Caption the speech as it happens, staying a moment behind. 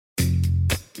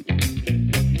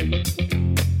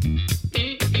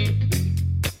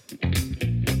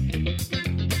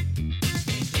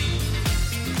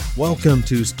Welcome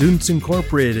to Students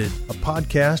Incorporated, a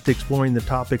podcast exploring the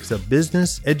topics of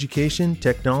business, education,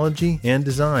 technology, and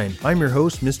design. I'm your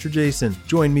host, Mr. Jason.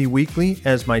 Join me weekly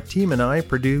as my team and I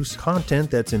produce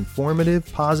content that's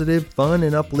informative, positive, fun,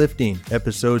 and uplifting.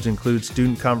 Episodes include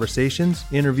student conversations,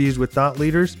 interviews with thought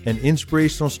leaders, and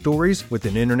inspirational stories with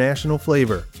an international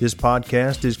flavor. This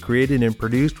podcast is created and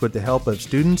produced with the help of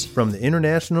students from the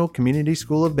International Community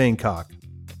School of Bangkok.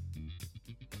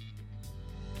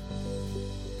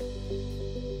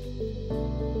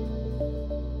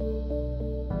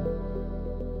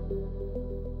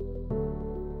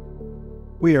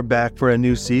 We are back for a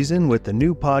new season with the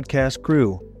new podcast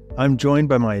crew. I'm joined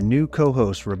by my new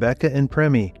co-hosts, Rebecca and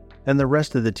Premi, and the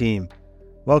rest of the team.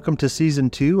 Welcome to Season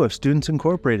 2 of Students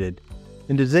Incorporated.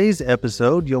 In today's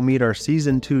episode, you'll meet our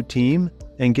Season 2 team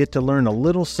and get to learn a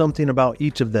little something about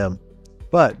each of them.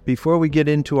 But before we get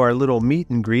into our little meet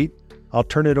and greet, I'll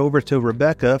turn it over to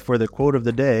Rebecca for the quote of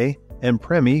the day and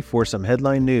Premi for some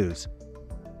headline news.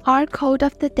 Our quote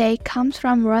of the day comes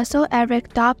from Russell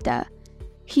Eric Dobda.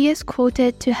 He is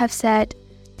quoted to have said,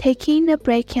 "Taking a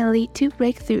break can lead to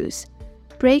breakthroughs.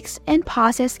 Breaks and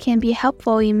pauses can be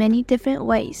helpful in many different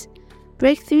ways.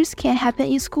 Breakthroughs can happen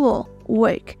in school,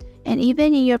 work, and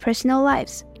even in your personal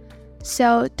lives.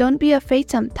 So don't be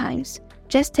afraid sometimes.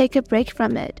 Just take a break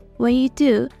from it. When you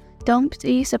do, don't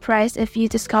be surprised if you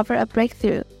discover a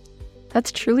breakthrough."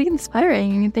 That's truly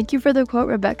inspiring. Thank you for the quote,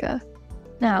 Rebecca.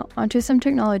 Now, onto some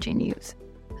technology news.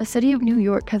 The city of New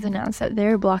York has announced that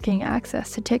they're blocking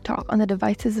access to TikTok on the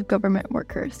devices of government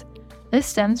workers. This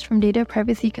stems from data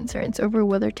privacy concerns over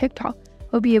whether TikTok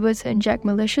will be able to inject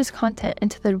malicious content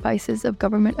into the devices of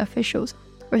government officials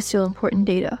or steal important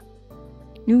data.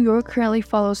 New York currently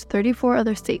follows 34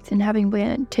 other states in having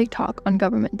banned TikTok on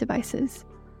government devices.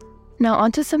 Now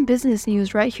onto some business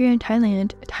news right here in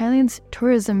Thailand. Thailand's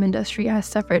tourism industry has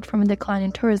suffered from a decline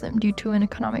in tourism due to an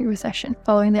economic recession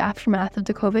following the aftermath of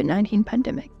the COVID-19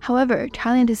 pandemic. However,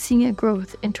 Thailand is seeing a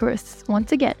growth in tourists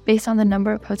once again based on the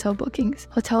number of hotel bookings.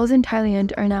 Hotels in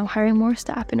Thailand are now hiring more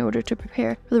staff in order to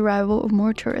prepare for the arrival of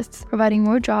more tourists, providing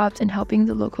more jobs and helping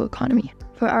the local economy.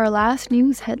 For our last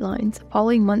news headlines,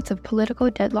 following months of political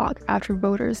deadlock after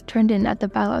voters turned in at the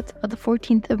ballots of the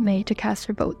 14th of May to cast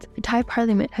their votes, the Thai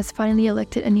parliament has finally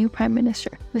elected a new prime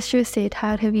minister. Mr. Seth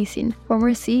Thavisin,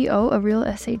 former CEO of real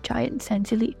estate giant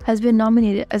Sansili, has been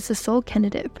nominated as the sole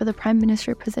candidate for the prime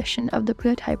minister position of the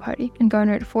Pheu Thai party and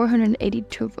garnered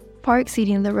 482 votes, far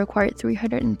exceeding the required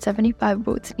 375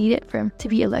 votes needed for him to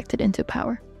be elected into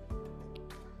power.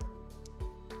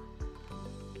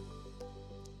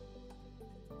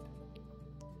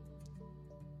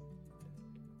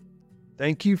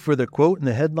 Thank you for the quote and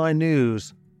the headline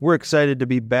news. We're excited to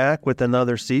be back with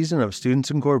another season of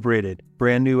Students Incorporated.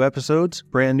 Brand new episodes,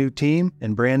 brand new team,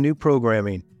 and brand new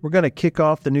programming. We're going to kick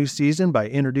off the new season by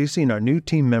introducing our new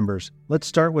team members. Let's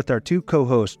start with our two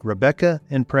co-hosts, Rebecca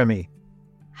and Premi.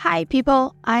 Hi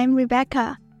people, I'm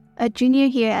Rebecca, a junior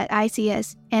here at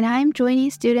ICS, and I'm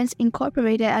joining Students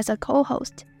Incorporated as a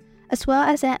co-host, as well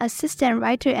as an assistant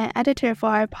writer and editor for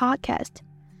our podcast.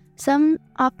 Some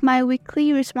of my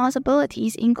weekly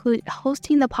responsibilities include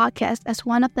hosting the podcast as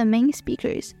one of the main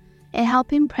speakers and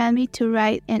helping Premi to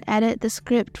write and edit the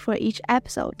script for each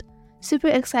episode. Super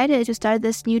excited to start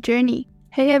this new journey.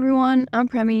 Hey everyone, I'm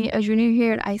Premi, a junior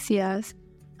here at ICS.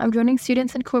 I'm joining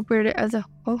Students Incorporated as a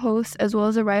co-host as well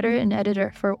as a writer and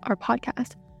editor for our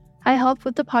podcast. I help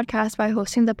with the podcast by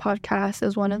hosting the podcast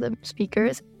as one of the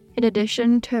speakers, in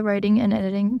addition to writing and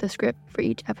editing the script for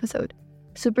each episode.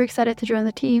 Super excited to join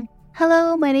the team.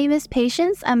 Hello, my name is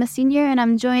Patience. I'm a senior and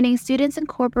I'm joining Students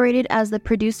Incorporated as the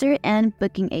producer and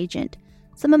booking agent.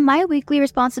 Some of my weekly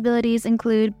responsibilities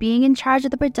include being in charge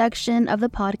of the production of the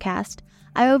podcast.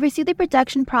 I oversee the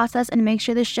production process and make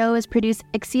sure the show is produced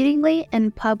exceedingly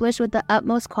and published with the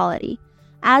utmost quality.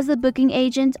 As the booking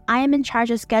agent, I am in charge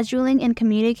of scheduling and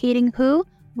communicating who,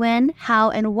 when, how,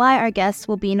 and why our guests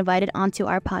will be invited onto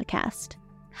our podcast.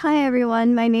 Hi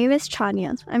everyone, my name is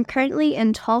Chanya. I'm currently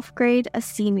in 12th grade, a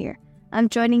senior. I'm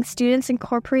joining Students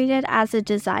Incorporated as a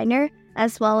designer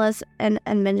as well as an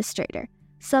administrator.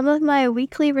 Some of my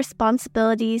weekly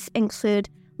responsibilities include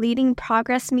leading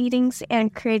progress meetings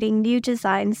and creating new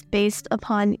designs based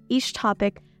upon each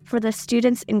topic for the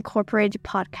Students Incorporated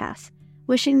podcast.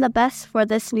 Wishing the best for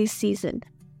this new season.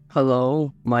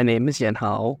 Hello, my name is Yan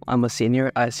Hao. I'm a senior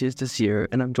at ICS this year,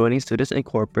 and I'm joining Students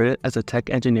Incorporated as a tech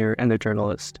engineer and a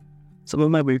journalist. Some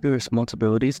of my weekly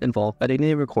responsibilities involve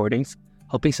editing recordings,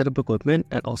 helping set up equipment,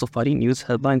 and also finding news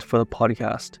headlines for the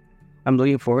podcast. I'm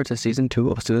looking forward to Season 2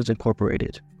 of Students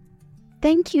Incorporated.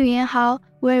 Thank you, Yan Hao.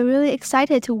 We're really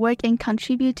excited to work and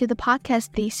contribute to the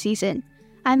podcast this season.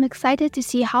 I'm excited to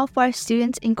see how far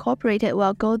Students Incorporated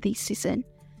will go this season.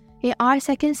 In our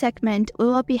second segment, we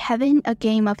will be having a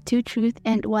game of 2 truths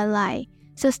and 1 lie,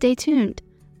 so stay tuned.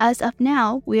 As of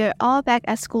now, we are all back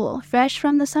at school, fresh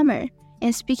from the summer.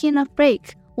 And speaking of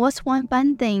break, what's one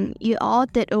fun thing you all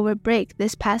did over break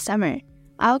this past summer?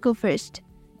 I'll go first.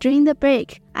 During the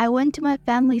break, I went to my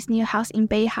family's new house in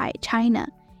Beihai, China,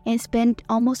 and spent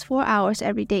almost 4 hours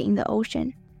every day in the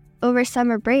ocean. Over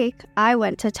summer break, I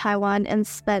went to Taiwan and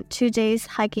spent 2 days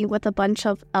hiking with a bunch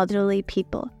of elderly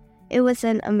people. It was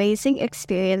an amazing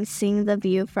experience seeing the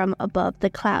view from above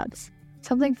the clouds.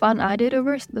 Something fun I did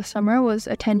over the summer was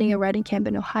attending a writing camp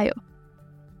in Ohio.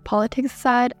 Politics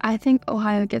aside, I think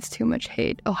Ohio gets too much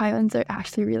hate. Ohioans are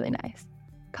actually really nice.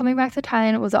 Coming back to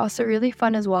Thailand was also really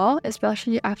fun as well,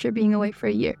 especially after being away for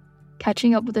a year,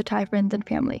 catching up with the Thai friends and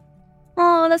family.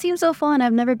 Oh, that seems so fun.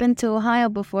 I've never been to Ohio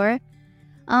before.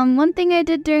 One thing I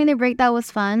did during the break that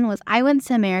was fun was I went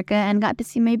to America and got to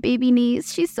see my baby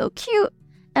niece. She's so cute.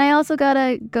 And I also got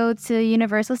to go to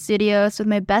Universal Studios with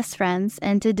my best friends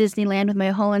and to Disneyland with my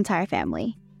whole entire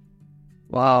family.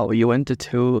 Wow, you went to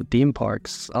 2 theme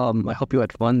parks. I hope you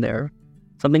had fun there.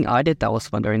 Something I did that was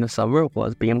fun during the summer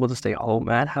was being able to stay home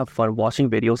and have fun watching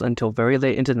videos until very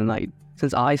late into the night,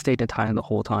 since I stayed in Thailand the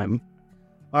whole time.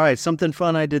 All right, something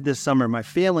fun I did this summer. My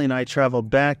family and I traveled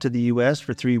back to the U.S.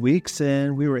 for 3 weeks,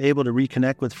 and we were able to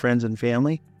reconnect with friends and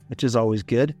family, which is always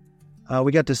good.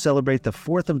 We got to celebrate the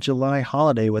 4th of July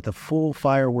holiday with a full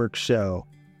fireworks show.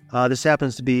 This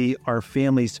happens to be our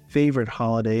family's favorite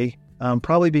holiday,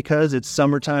 probably because it's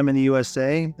summertime in the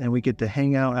USA, and we get to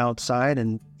hang out outside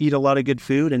and eat a lot of good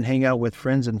food and hang out with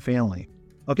friends and family.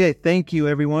 Okay, thank you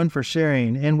everyone for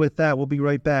sharing. And with that, we'll be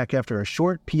right back after a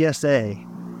short PSA.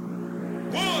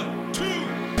 1, 2,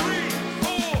 3,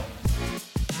 4.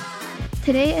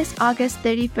 Today is August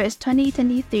 31st,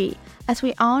 2023. As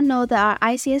we all know that our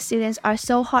ICS students are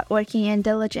so hardworking and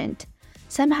diligent.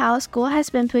 Somehow, school has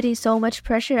been putting so much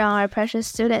pressure on our precious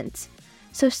students.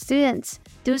 So students,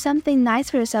 do something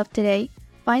nice for yourself today.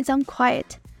 Find some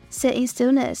quiet. Sit in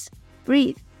stillness.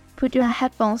 Breathe. Put your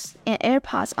headphones and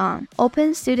AirPods on.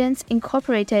 Open Students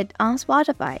Incorporated on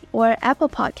Spotify or Apple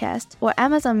Podcast or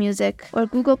Amazon Music or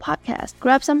Google Podcast.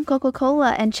 Grab some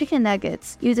Coca-Cola and chicken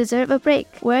nuggets. You deserve a break.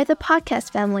 We're the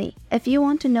podcast family. If you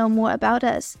want to know more about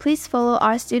us, please follow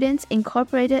our Students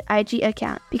Incorporated IG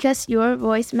account because your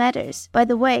voice matters. By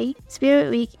the way, Spirit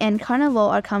Week and Carnival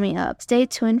are coming up. Stay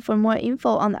tuned for more info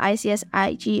on the ICS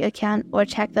IG account or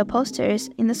check the posters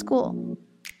in the school.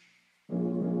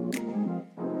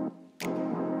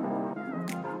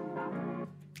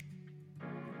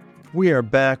 We are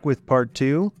back with part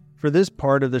 2. For this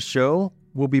part of the show,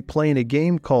 we'll be playing a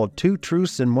game called 2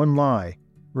 Truths and 1 Lie.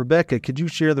 Rebecca, could you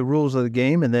share the rules of the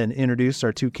game and then introduce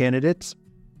our 2 candidates?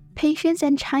 Patience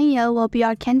and Chanya will be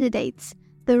our candidates.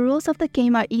 The rules of the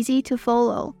game are easy to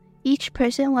follow. Each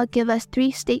person will give us 3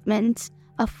 statements,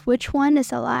 of which one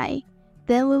is a lie.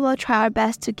 Then we will try our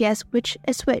best to guess which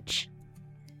is which.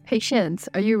 Patience,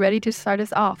 are you ready to start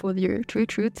us off with your 2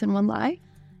 truths and 1 lie?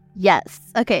 Yes.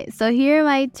 Okay, so here are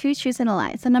my 2 truths and a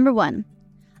lie. So number 1,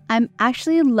 I'm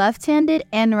actually left-handed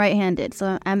and right-handed,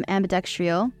 so I'm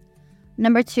ambidextrial.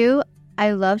 Number 2,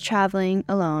 I love traveling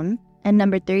alone. And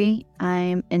number 3,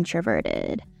 I'm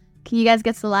introverted. Can you guys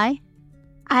guess the lie?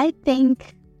 I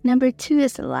think number 2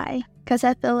 is a lie, because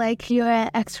I feel like you're an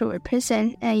extrovert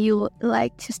person and you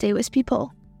like to stay with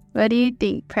people. What do you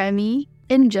think, Premi?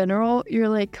 In general, you're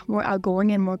like more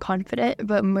outgoing and more confident,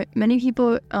 but many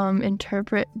people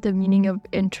interpret the meaning of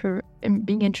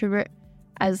being introvert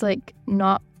as like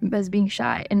not as being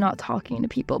shy and not talking to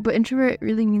people. But introvert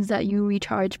really means that you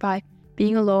recharge by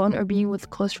being alone or being with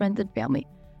close friends and family.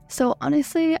 So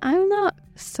honestly, I'm not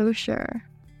so sure.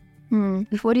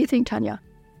 What do you think, Tanya?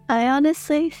 I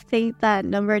honestly think that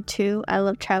number 2, I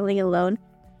love traveling alone,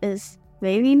 is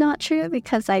maybe not true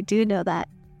because I do know that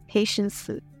Patience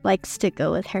likes to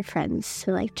go with her friends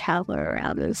to like travel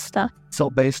around and stuff. So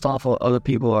based off what other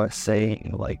people are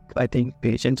saying, like I think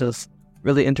Patience just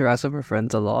really interacts with her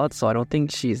friends a lot, so I don't think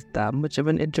she's that much of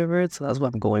an introvert, so that's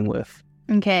what I'm going with.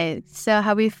 Okay, so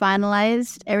have we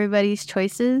finalized everybody's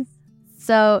choices?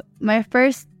 So my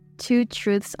first 2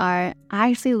 truths are I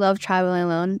actually love traveling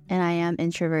alone and I am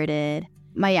introverted.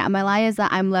 My lie is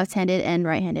that I'm left-handed and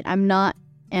right-handed. I'm not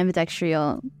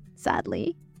ambidextrial,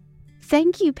 sadly.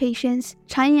 Thank you, Patience.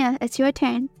 Chanya, it's your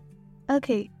turn.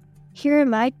 Okay, here are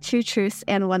my 2 truths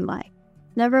and 1 lie.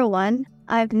 Number 1,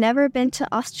 I've never been to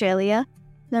Australia.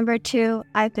 Number 2,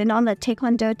 I've been on the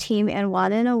Taekwondo team and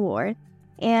won an award.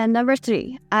 And number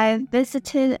 3, I've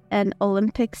visited an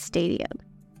Olympic stadium.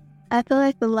 I feel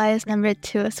like the lie is number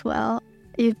 2 as well.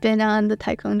 You've been on the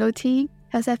Taekwondo team.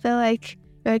 Because I feel like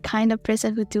you're the kind of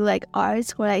person who do like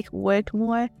arts or like work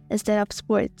more instead of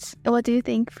sports. What do you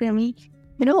think, Firmi?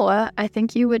 You know what? I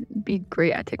think you would be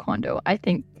great at taekwondo. I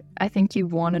think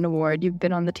you've won an award. You've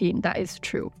been on the team. That is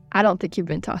true. I don't think you've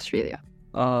been to Australia.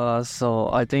 So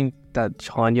I think that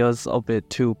Chanya's a bit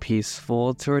too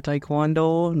peaceful to her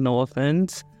taekwondo. No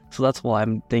offense. So that's why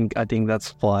I think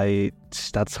that's why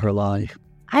that's her lie.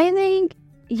 I think,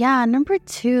 yeah, number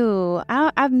 2.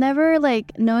 I've never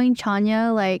like knowing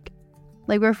Chanya like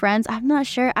we're friends. I'm not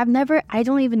sure. I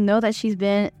don't even know that she's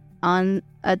been on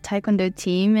a taekwondo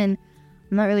team, and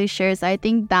I'm not really sure. So I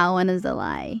think that one is a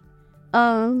lie.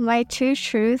 My 2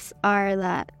 truths are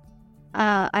that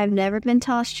I've never been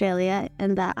to Australia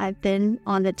and that I've been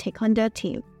on the taekwondo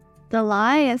team. The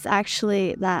lie is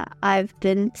actually that I've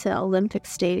been to Olympic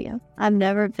Stadium. I've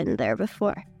never been there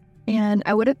before. And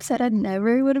I would have said I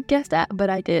never would have guessed that, but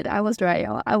I did. I was right,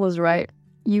 y'all. I was right.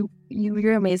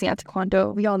 You're amazing at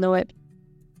taekwondo. We all know it.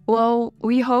 Well,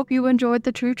 we hope you enjoyed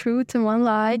the True Truths and One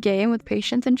Lie game with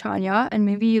Patience and Chanya, and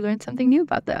maybe you learned something new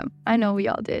about them. I know we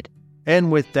all did.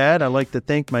 And with that, I'd like to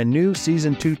thank my new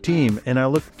Season 2 team, and I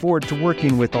look forward to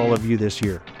working with all of you this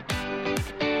year.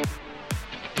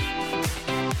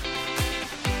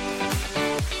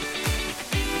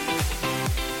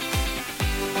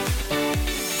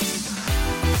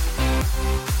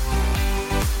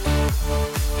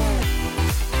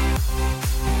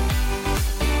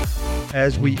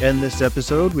 As we end this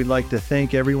episode, we'd like to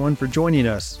thank everyone for joining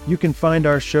us. You can find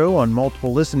our show on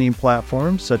multiple listening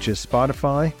platforms such as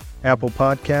Spotify, Apple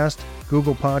Podcast,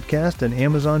 Google Podcast, and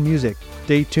Amazon Music.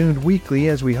 Stay tuned weekly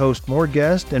as we host more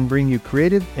guests and bring you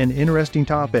creative and interesting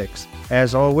topics.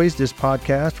 As always, this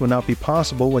podcast would not be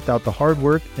possible without the hard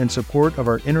work and support of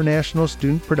our international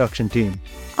student production team.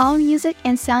 All music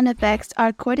and sound effects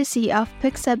are courtesy of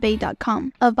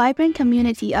Pixabay.com, a vibrant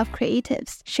community of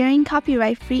creatives sharing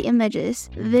copyright-free images,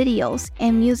 videos,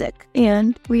 and music.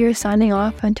 And we are signing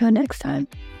off until next time.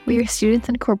 We are Students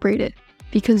Incorporated,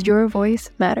 because your voice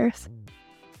matters.